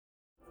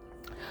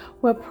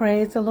Well,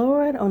 praise the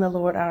Lord on the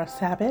Lord our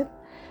Sabbath.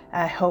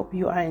 I hope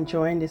you are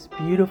enjoying this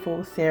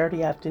beautiful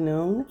Saturday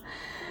afternoon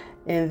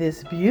and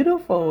this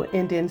beautiful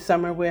Indian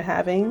summer we're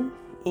having.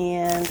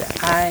 And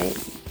I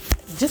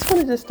just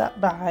wanted to stop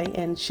by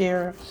and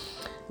share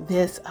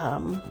this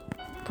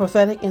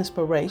prophetic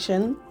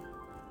inspiration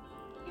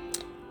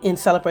in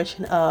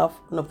celebration of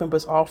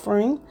November's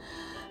offering,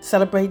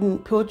 celebrating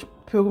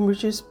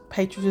pilgrimages,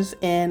 patronages,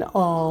 and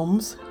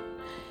alms.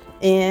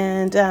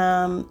 And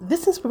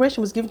this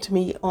inspiration was given to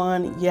me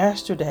on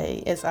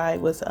yesterday as I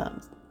was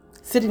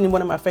sitting in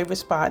one of my favorite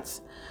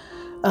spots,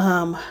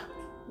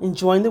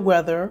 enjoying the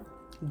weather,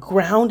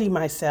 grounding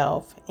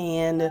myself,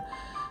 and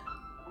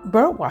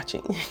bird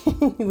watching,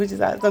 which is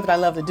something I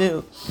love to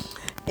do.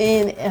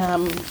 And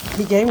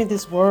he gave me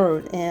this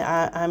word, and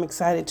I'm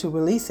excited to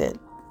release it.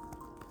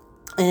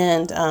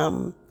 And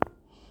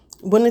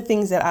one of the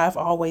things that I've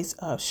always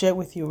shared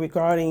with you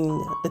regarding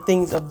the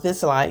things of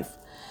this life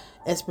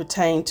as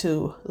pertain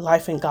to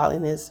life and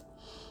godliness,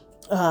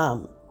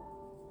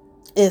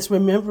 is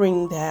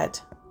remembering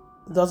that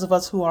those of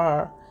us who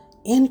are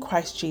in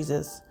Christ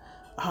Jesus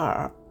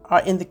are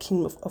in the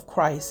kingdom of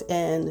Christ,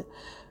 and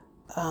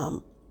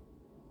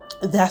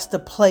that's the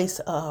place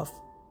of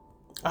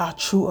our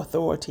true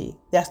authority.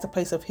 That's the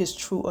place of His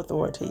true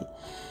authority.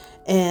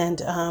 And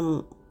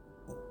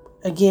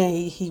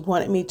again, he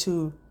wanted me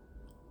to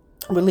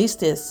release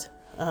this.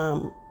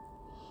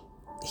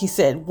 He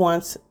said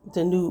once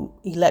the new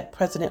elect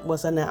president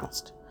was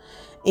announced.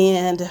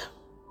 And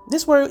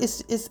this word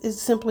is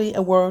simply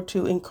a word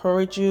to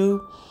encourage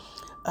you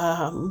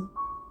in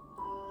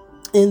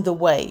the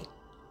way.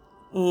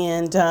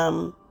 And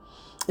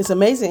it's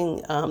amazing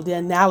the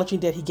analogy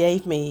that he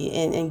gave me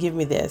and give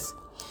me this.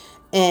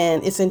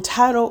 And it's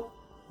entitled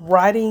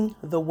Riding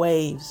the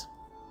Waves.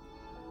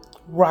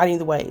 Riding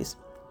the Waves.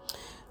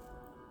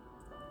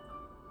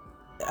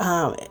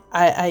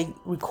 I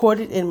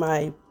recorded in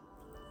my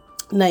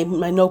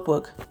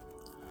notebook.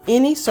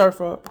 Any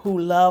surfer who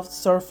loves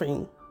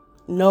surfing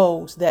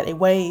knows that a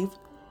wave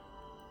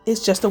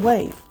is just a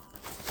wave.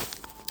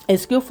 A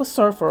skillful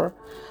surfer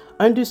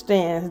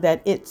understands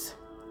that it's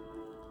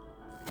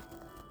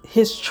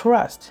his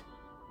trust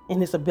in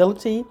his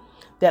ability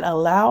that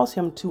allows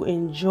him to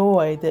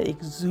enjoy the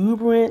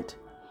exuberant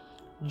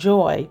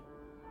joy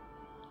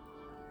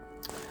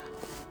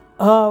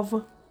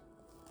of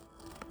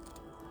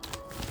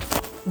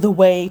the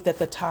wave that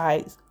the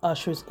tide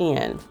ushers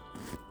in.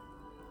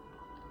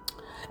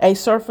 A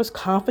surfer's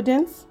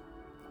confidence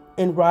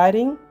in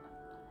riding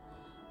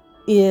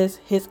is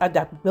his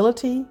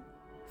adaptability,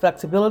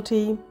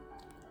 flexibility,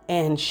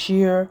 and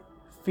sheer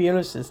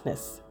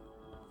fearlessness.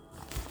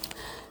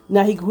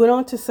 Now, he went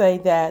on to say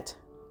that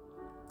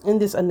in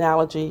this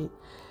analogy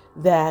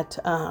that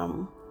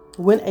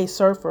when a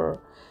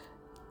surfer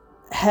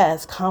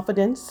has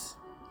confidence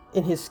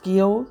in his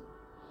skill,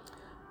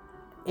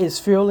 is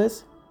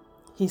fearless,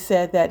 he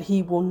said that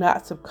he will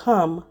not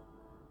succumb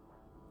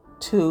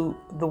to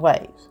the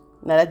waves.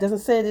 Now, that doesn't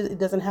say it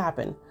doesn't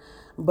happen,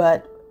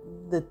 but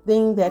the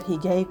thing that he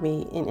gave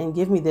me and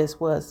give me this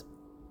was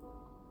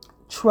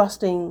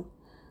trusting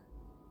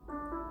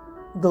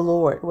the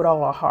Lord with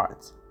all our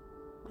hearts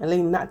and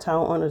leaning not to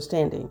our own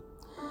understanding.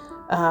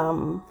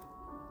 And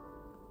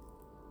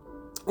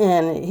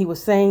he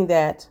was saying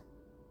that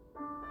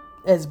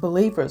as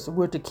believers,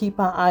 we're to keep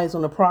our eyes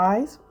on the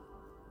prize,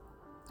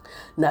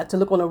 not to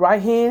look on the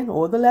right hand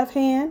or the left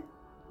hand,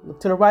 look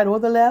to the right or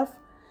the left.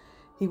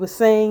 He was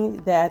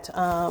saying that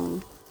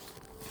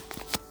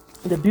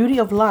the beauty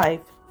of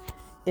life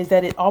is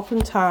that it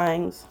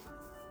oftentimes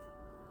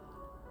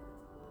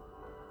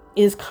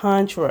is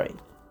contrary.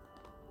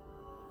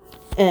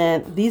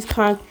 And these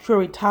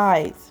contrary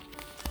tides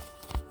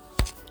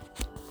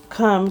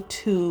come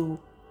to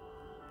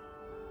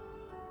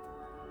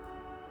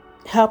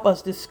help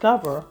us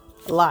discover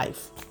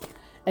life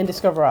and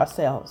discover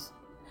ourselves.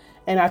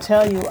 And I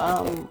tell you,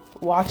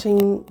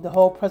 watching the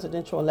whole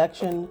presidential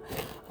election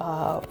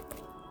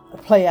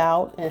play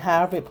out, and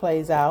however it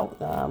plays out,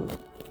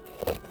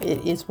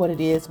 it is what it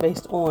is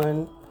based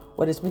on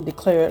what has been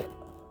declared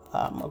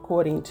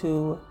according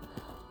to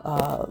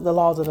the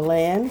laws of the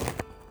land.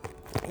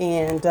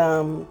 And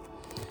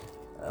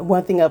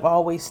one thing I've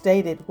always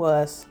stated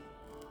was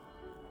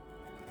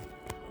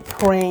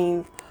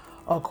praying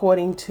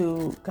according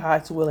to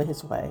God's will and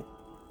His way.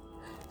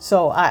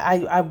 So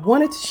I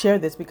wanted to share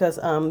this because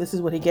this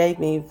is what he gave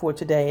me for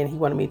today, and he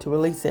wanted me to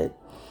release it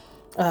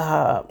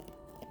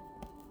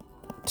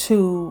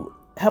to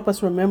help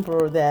us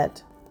remember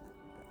that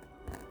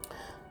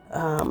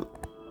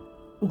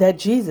that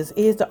Jesus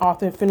is the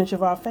author and finisher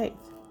of our faith.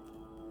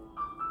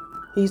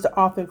 He's the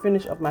author and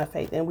finisher of my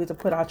faith, and we're to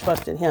put our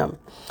trust in Him.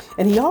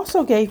 And he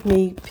also gave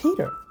me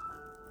Peter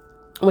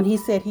when he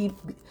said he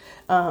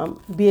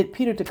bid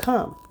Peter to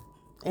come,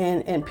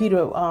 and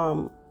Peter,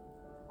 long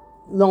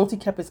as he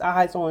kept his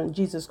eyes on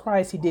Jesus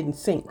Christ, he didn't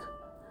sink.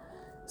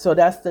 So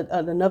that's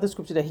another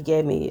scripture that he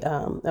gave me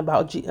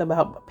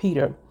about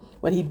Peter.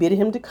 When he bid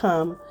him to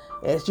come,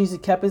 as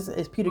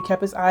Peter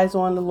kept his eyes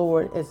on the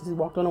Lord as he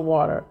walked on the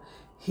water,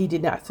 he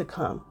did not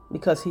succumb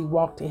because he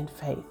walked in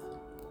faith.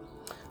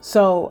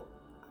 So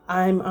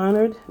I'm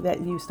honored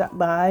that you stopped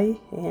by,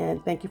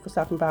 and thank you for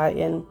stopping by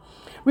and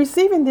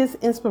receiving this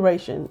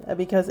inspiration,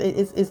 because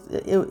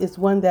it's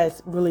one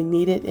that's really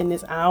needed in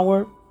this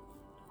hour.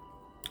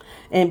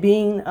 And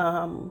being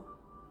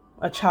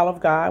a child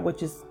of God,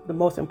 which is the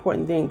most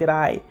important thing that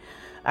I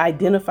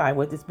identify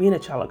with, is being a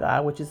child of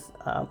God, which is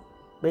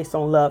based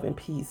on love and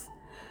peace.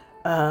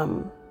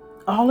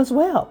 All is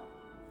well.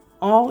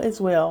 All is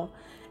well,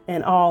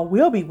 and all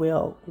will be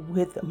well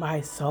with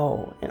my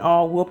soul, and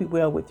all will be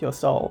well with your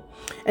soul.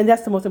 And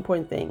that's the most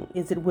important thing.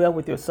 Is it well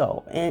with your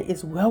soul? And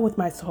it's well with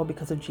my soul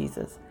because of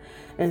Jesus.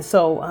 And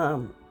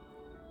so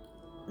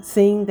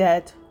seeing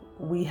that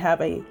we have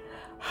a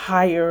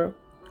higher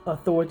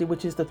authority,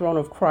 which is the throne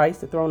of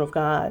Christ, the throne of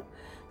God,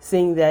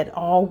 seeing that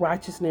all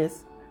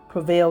righteousness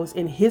prevails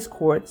in his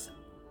courts,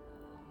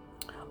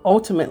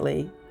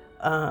 ultimately,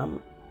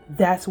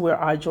 that's where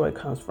our joy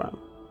comes from.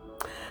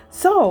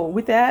 So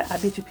with that, I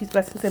bid you peace,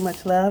 blessings, and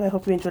much love. I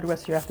hope you enjoy the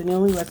rest of your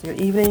afternoon, the rest of your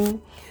evening.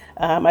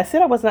 I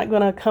said I was not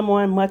going to come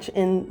on much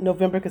in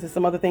November because there's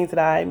some other things that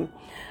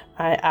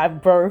I've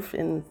birthed,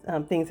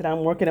 and things that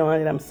I'm working on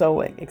that I'm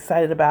so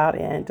excited about,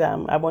 and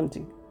I wanted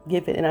to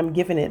give it, and I'm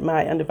giving it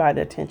my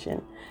undivided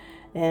attention.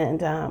 And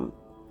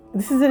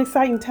this is an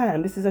exciting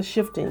time. This is a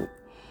shifting,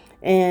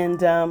 and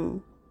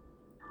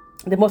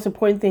the most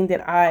important thing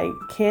that I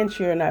can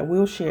share and I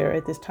will share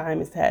at this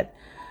time is that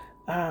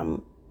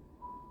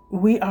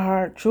we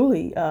are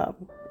truly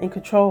in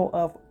control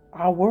of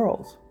our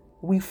worlds.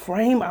 We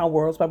frame our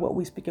worlds by what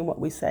we speak and what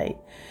we say,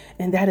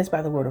 and that is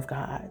by the word of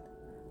God.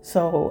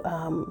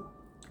 So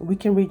we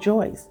can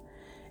rejoice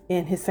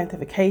in his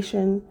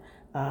sanctification,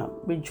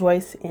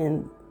 rejoice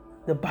in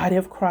the body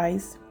of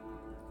Christ,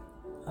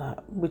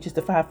 which is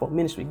the fivefold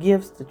ministry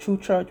gifts, the true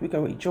church. We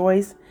can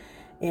rejoice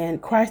in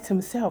Christ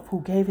himself,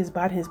 who gave his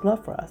body, his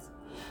blood for us.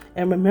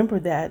 And remember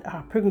that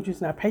our privileges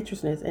and our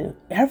patriotism and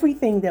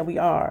everything that we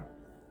are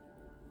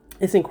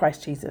is in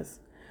Christ Jesus,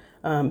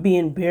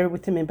 being buried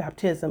with him in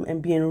baptism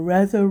and being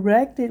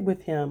resurrected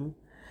with him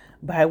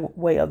by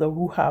way of the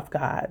Ruach of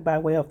God, by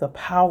way of the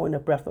power and the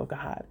breath of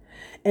God.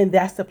 And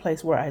that's the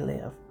place where I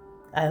live.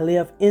 I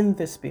live in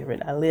the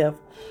Spirit. I live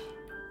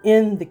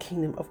in the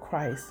kingdom of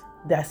Christ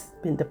that's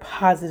been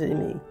deposited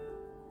in me,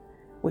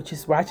 which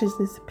is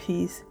righteousness,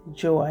 peace,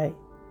 joy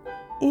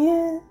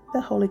in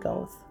the Holy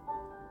Ghost.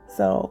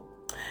 So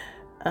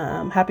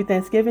happy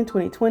Thanksgiving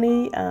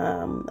 2020.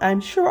 I'm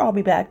sure I'll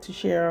be back to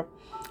share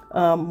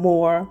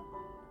more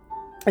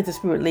as the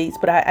Spirit leads,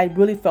 but I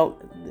really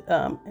felt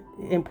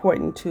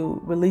important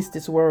to release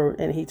this word,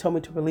 and he told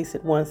me to release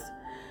it once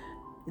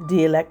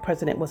the elect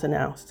president was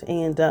announced.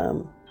 And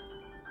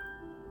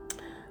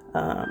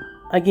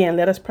again,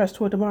 let us press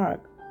toward the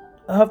mark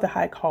of the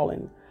high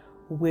calling,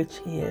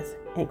 which is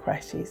in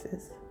Christ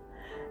Jesus.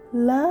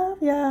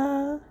 Love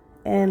y'all,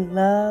 and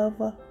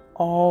love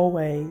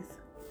always.